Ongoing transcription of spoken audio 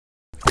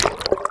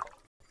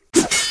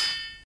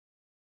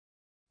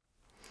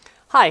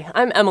Hi,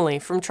 I'm Emily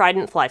from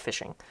Trident Fly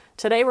Fishing.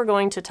 Today we're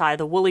going to tie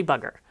the woolly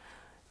bugger.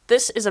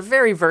 This is a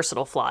very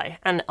versatile fly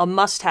and a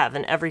must-have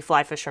in every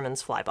fly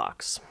fisherman's fly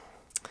box.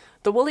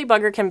 The woolly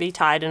bugger can be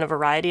tied in a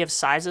variety of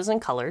sizes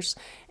and colors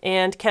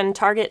and can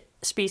target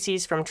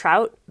species from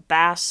trout,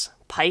 bass,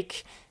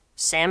 pike,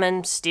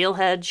 salmon,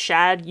 steelhead,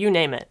 shad, you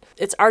name it.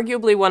 It's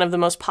arguably one of the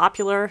most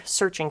popular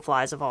searching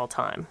flies of all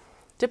time.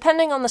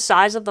 Depending on the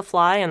size of the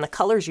fly and the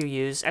colors you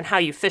use and how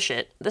you fish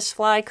it, this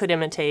fly could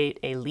imitate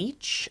a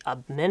leech, a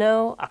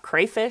minnow, a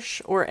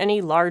crayfish, or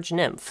any large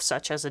nymph,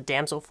 such as a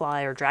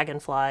damselfly or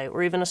dragonfly,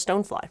 or even a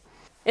stonefly.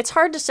 It's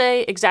hard to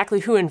say exactly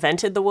who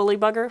invented the woolly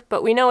bugger,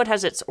 but we know it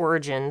has its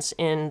origins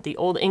in the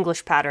Old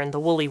English pattern, the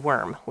woolly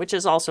worm, which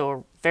is also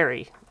a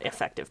very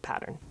effective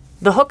pattern.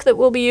 The hook that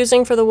we'll be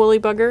using for the woolly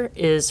bugger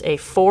is a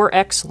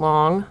 4X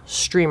long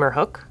streamer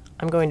hook.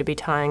 I'm going to be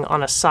tying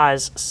on a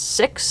size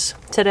 6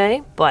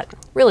 today, but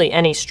really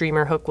any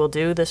streamer hook will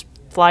do. This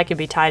fly can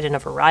be tied in a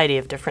variety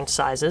of different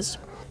sizes.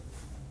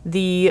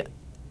 The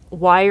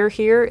wire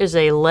here is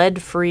a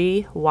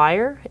lead-free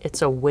wire.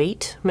 It's a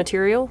weight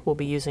material. We'll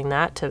be using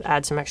that to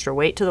add some extra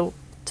weight to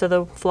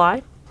the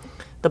fly.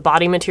 The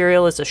body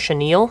material is a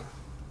chenille.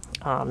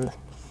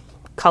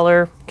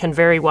 Color can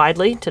vary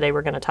widely. Today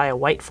we're going to tie a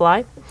white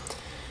fly.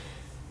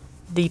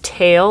 The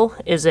tail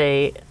is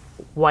a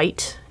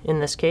white, in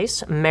this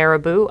case,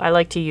 marabou. I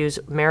like to use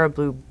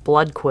marabou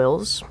blood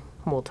quills.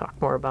 We'll talk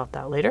more about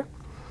that later.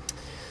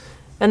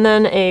 And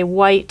then a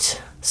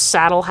white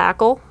saddle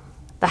hackle.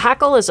 The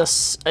hackle is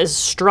a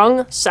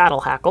strung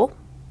saddle hackle.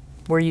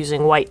 We're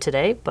using white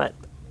today, but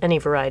any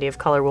variety of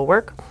color will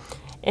work.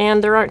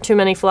 And there aren't too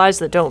many flies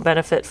that don't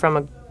benefit from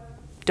a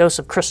dose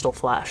of crystal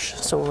flash,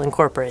 so we'll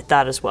incorporate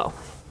that as well.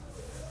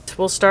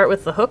 We'll start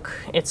with the hook.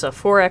 It's a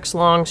 4X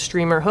long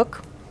streamer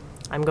hook.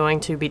 I'm going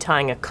to be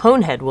tying a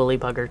conehead woolly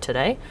bugger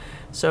today.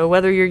 So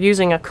whether you're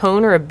using a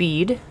cone or a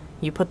bead,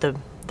 you put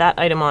that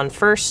item on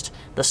first.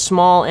 The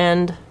small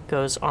end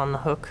goes on the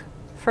hook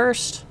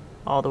first,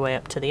 all the way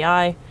up to the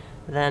eye.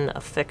 Then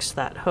affix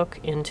that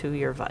hook into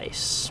your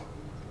vise.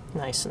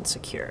 Nice and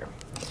secure.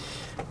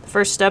 The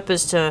first step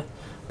is to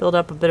build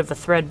up a bit of a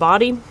thread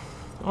body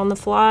on the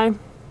fly.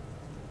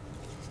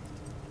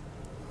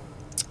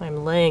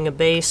 I'm laying a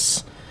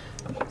base.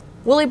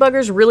 Woolly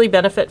buggers really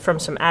benefit from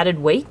some added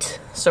weight,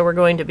 so we're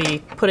going to be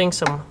putting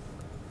some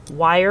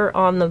wire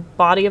on the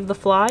body of the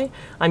fly.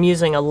 I'm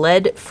using a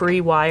lead-free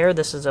wire.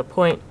 This is a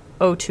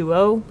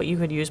 .020, but you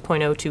could use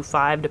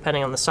 .025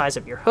 depending on the size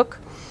of your hook.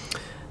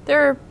 There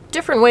are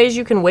different ways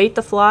you can weight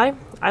the fly.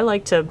 I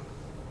like to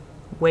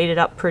weight it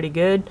up pretty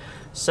good,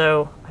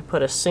 so I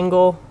put a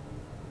single,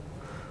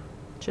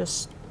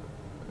 just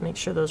make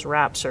sure those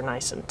wraps are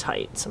nice and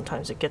tight.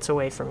 Sometimes it gets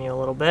away from you a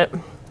little bit.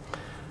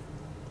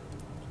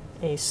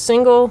 A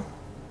single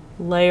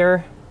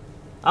layer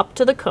up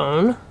to the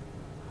cone,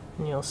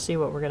 and you'll see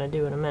what we're going to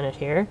do in a minute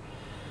here.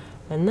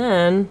 And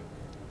then,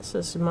 this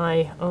is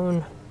my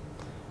own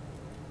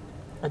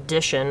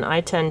addition,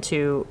 I tend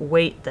to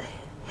weight the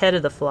head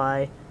of the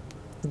fly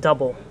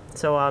double.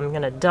 So I'm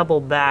going to double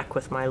back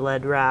with my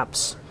lead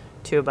wraps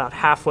to about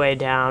halfway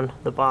down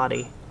the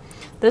body.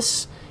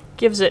 This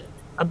gives it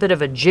a bit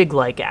of a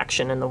jig-like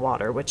action in the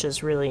water, which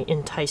is really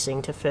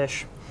enticing to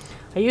fish.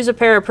 I use a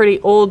pair of pretty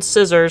old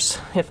scissors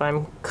if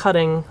I'm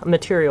cutting a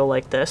material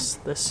like this.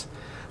 This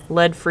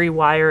lead-free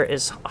wire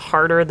is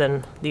harder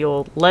than the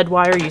old lead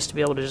wire. You used to be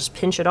able to just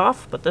pinch it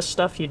off, but this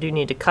stuff you do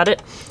need to cut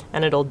it,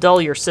 and it'll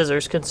dull your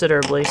scissors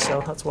considerably,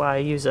 so that's why I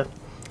use an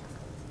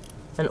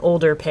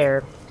older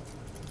pair.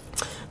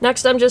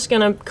 Next, I'm just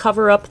going to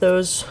cover up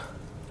those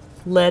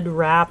lead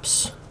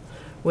wraps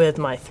with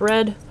my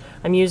thread.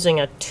 I'm using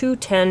a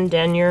 210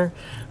 denier.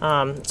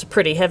 It's a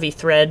pretty heavy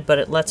thread, but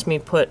it lets me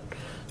put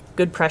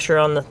good pressure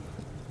on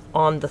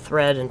the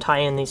thread and tie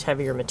in these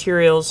heavier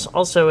materials.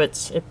 Also,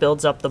 it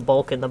builds up the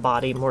bulk in the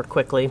body more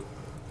quickly.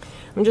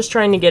 I'm just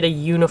trying to get a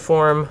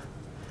uniform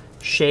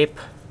shape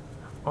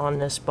on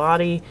this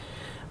body.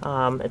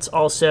 It's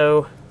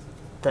also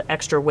the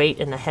extra weight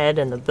in the head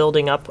and the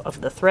building up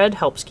of the thread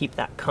helps keep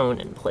that cone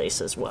in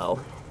place as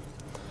well.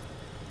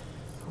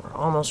 We're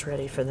almost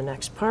ready for the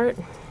next part.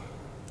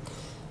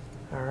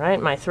 All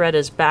right, my thread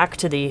is back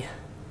to the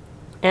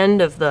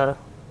end of the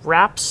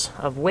wraps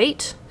of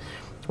weight,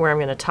 where I'm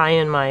going to tie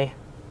in my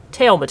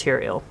tail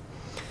material.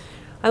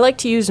 I like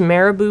to use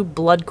marabou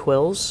blood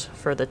quills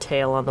for the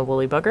tail on the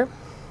woolly bugger.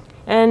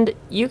 And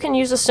you can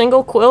use a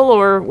single quill,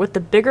 or with the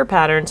bigger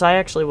patterns, I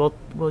actually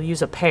will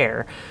use a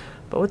pair.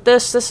 But with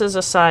this is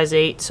a size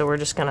 8, so we're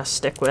just going to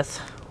stick with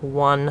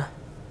one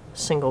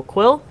single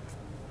quill.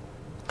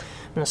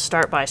 I'm going to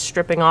start by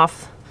stripping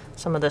off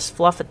some of this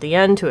fluff at the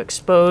end to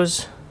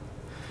expose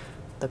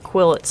the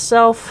quill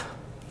itself.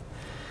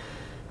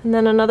 And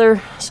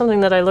then something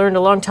that I learned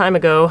a long time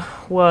ago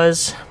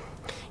was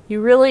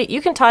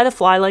you can tie the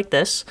fly like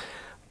this,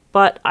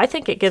 but I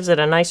think it gives it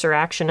a nicer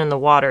action in the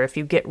water if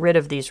you get rid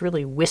of these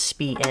really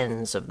wispy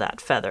ends of that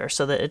feather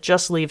so that it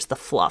just leaves the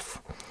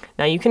fluff.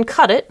 Now you can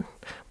cut it,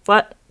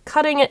 but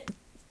cutting it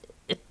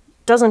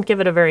doesn't give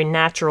it a very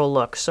natural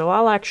look. So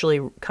I'll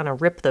actually kind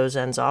of rip those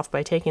ends off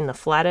by taking the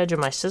flat edge of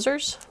my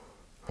scissors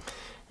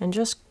and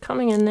just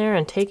coming in there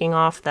and taking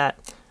off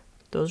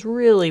those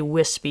really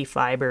wispy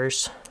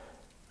fibers,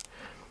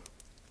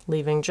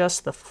 leaving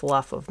just the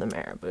fluff of the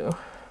marabou.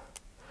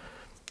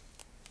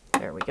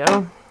 There we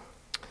go.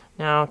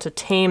 Now to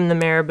tame the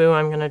marabou,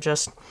 I'm going to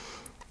just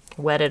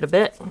wet it a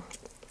bit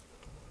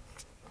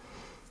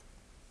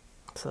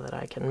so that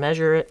I can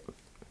measure it.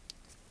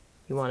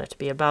 You want it to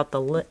be about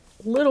the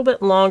little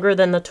bit longer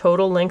than the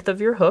total length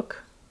of your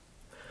hook.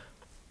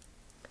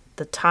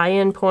 The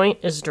tie-in point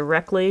is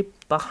directly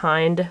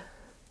behind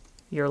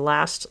your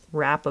last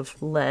wrap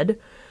of lead.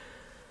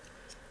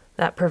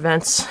 That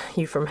prevents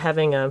you from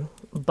having a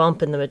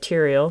bump in the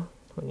material.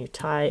 When you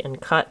tie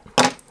and cut,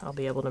 I'll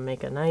be able to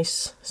make a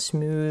nice,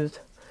 smooth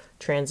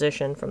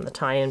transition from the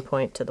tie-in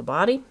point to the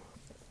body.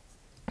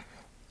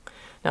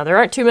 Now, there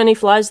aren't too many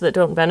flies that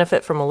don't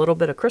benefit from a little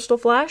bit of crystal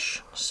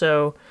flash,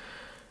 so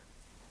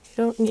you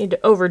don't need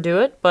to overdo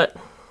it, but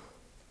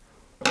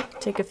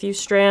take a few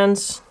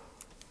strands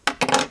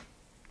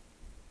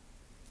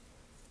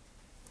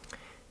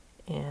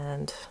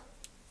and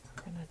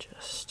I'm going to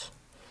just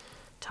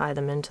tie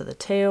them into the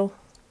tail,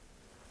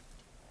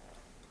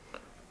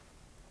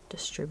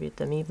 distribute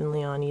them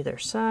evenly on either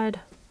side.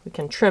 We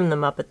can trim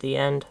them up at the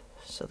end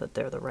so that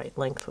they're the right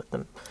length with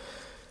the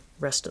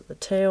rest of the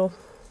tail.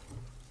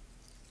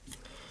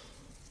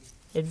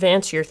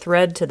 Advance your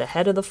thread to the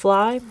head of the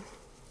fly.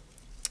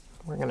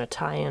 We're going to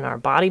tie in our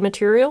body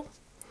material,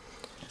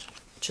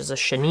 which is a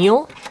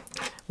chenille.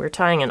 We're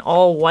tying an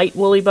all white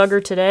woolly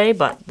bugger today,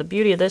 but the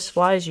beauty of this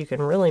fly is you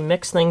can really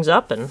mix things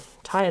up and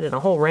tie it in a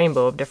whole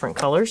rainbow of different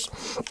colors.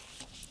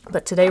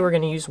 But today we're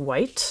going to use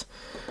white.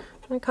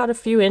 I cut a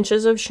few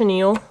inches of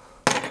chenille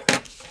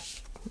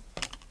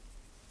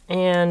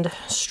and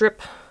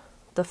strip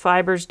the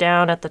fibers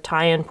down at the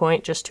tie-in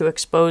point just to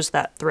expose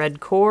that thread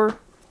core.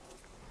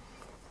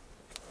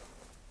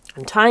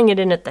 I'm tying it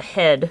in at the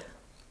head,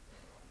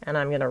 and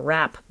I'm going to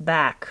wrap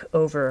back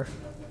over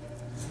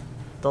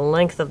the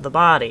length of the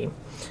body.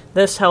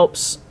 This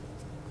helps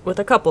with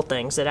a couple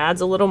things. It adds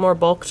a little more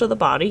bulk to the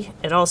body.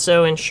 It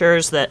also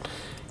ensures that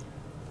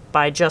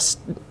by just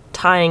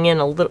tying in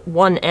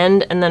one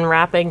end and then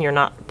wrapping, you're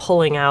not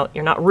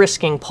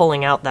risking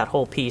pulling out that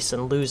whole piece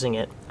and losing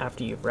it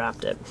after you've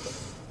wrapped it.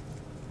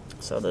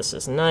 So this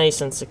is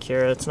nice and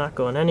secure. It's not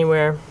going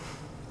anywhere.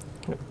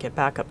 I'm going to get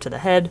back up to the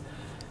head.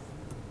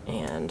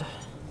 And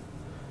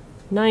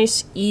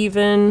nice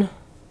even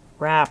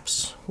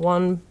wraps,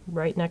 one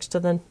right next to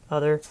the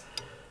other,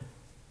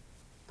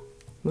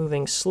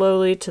 moving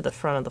slowly to the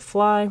front of the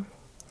fly.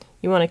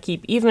 You want to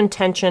keep even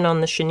tension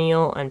on the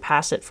chenille and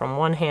pass it from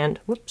one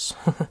hand, whoops,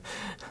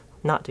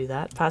 not do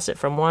that, pass it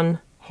from one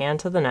hand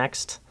to the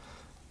next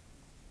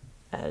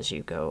as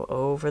you go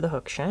over the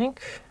hook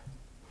shank,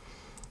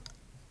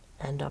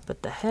 end up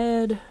at the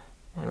head,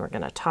 and we're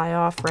going to tie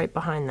off right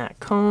behind that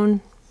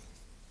cone.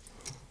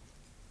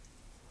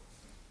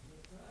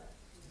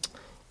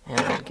 And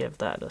I'll give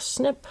that a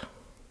snip.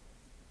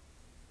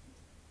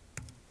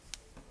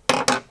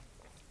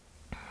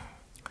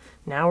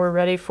 Now we're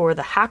ready for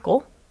the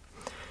hackle.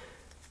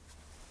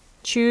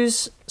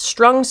 Choose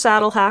strung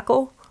saddle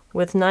hackle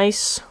with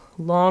nice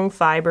long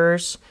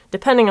fibers,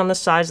 depending on the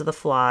size of the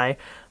fly.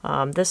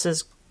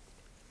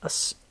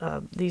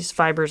 These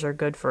fibers are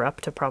good for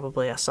up to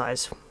probably a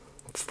size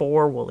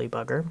 4 woolly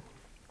bugger.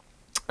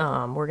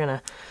 We're going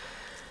to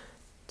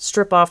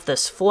strip off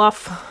this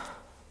fluff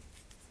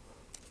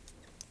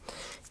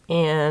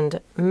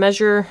and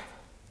measure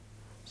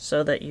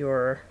so that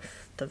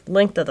the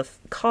length of the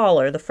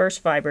collar, the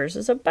first fibers,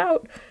 is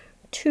about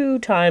 2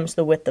 times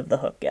the width of the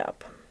hook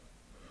gap.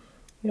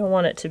 You don't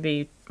want it to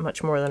be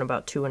much more than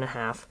about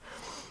 2.5.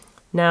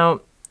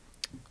 Now,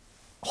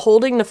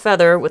 holding the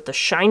feather with the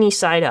shiny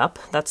side up,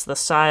 that's the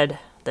side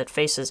that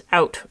faces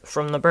out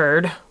from the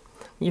bird,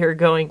 you're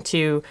going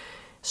to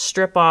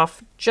strip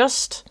off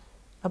just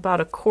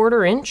about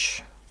 1/4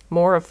 inch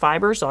more of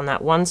fibers on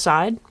that one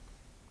side,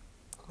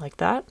 like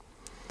that.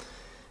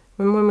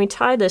 And when we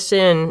tie this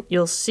in,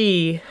 you'll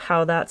see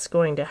how that's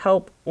going to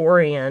help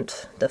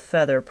orient the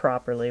feather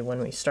properly when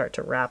we start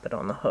to wrap it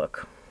on the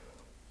hook.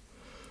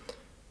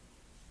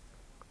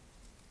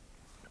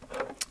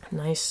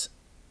 Nice,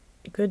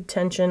 good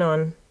tension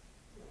on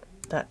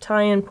that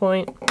tie-in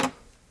point. Give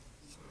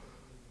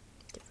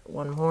it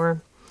one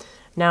more.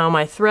 Now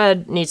my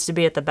thread needs to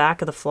be at the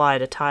back of the fly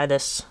to tie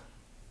this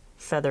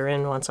feather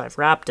in once I've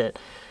wrapped it.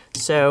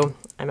 So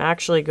I'm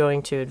actually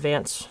going to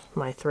advance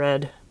my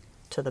thread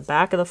to the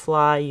back of the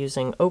fly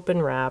using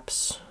open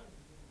wraps.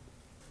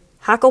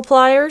 Hackle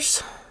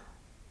pliers.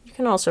 You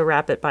can also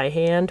wrap it by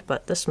hand,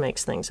 but this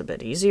makes things a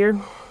bit easier.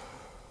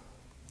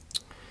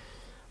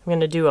 I'm going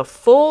to do a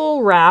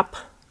full wrap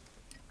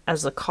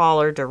as the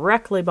collar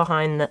directly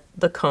behind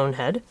the cone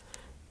head,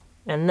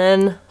 and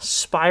then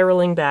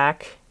spiraling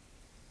back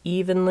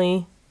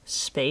evenly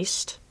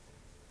spaced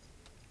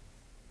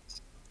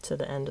to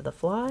the end of the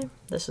fly.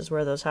 This is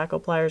where those hackle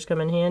pliers come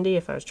in handy.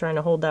 If I was trying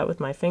to hold that with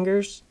my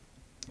fingers,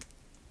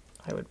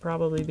 I would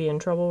probably be in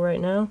trouble right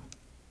now.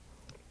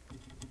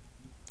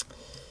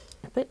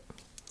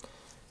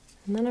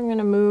 And then I'm going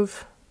to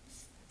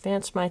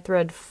advance my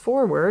thread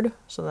forward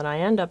so that I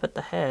end up at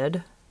the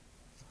head.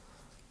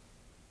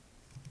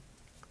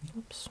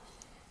 Oops.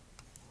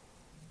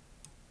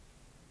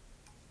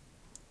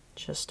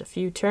 Just a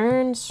few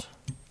turns.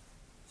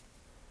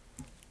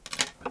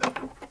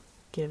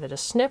 Give it a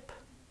snip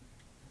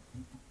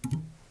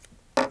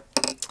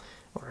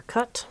or a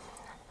cut.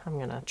 I'm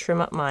going to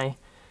trim up my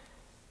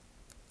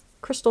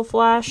crystal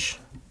flash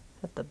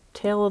at the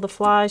tail of the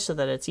fly so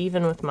that it's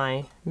even with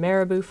my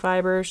marabou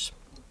fibers.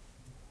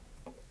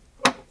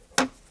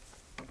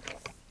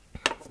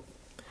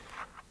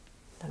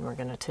 Then we're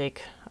going to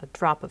take a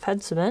drop of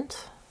head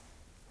cement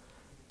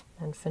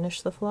and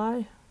finish the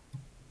fly.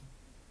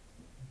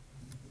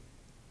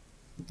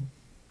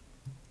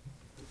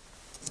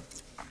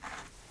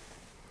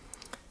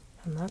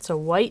 And that's a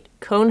white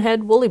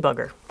conehead woolly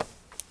bugger.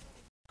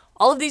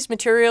 All of these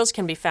materials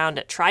can be found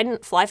at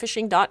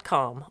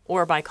tridentflyfishing.com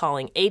or by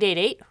calling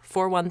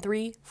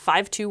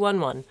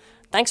 888-413-5211.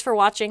 Thanks for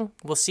watching.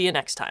 We'll see you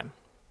next time.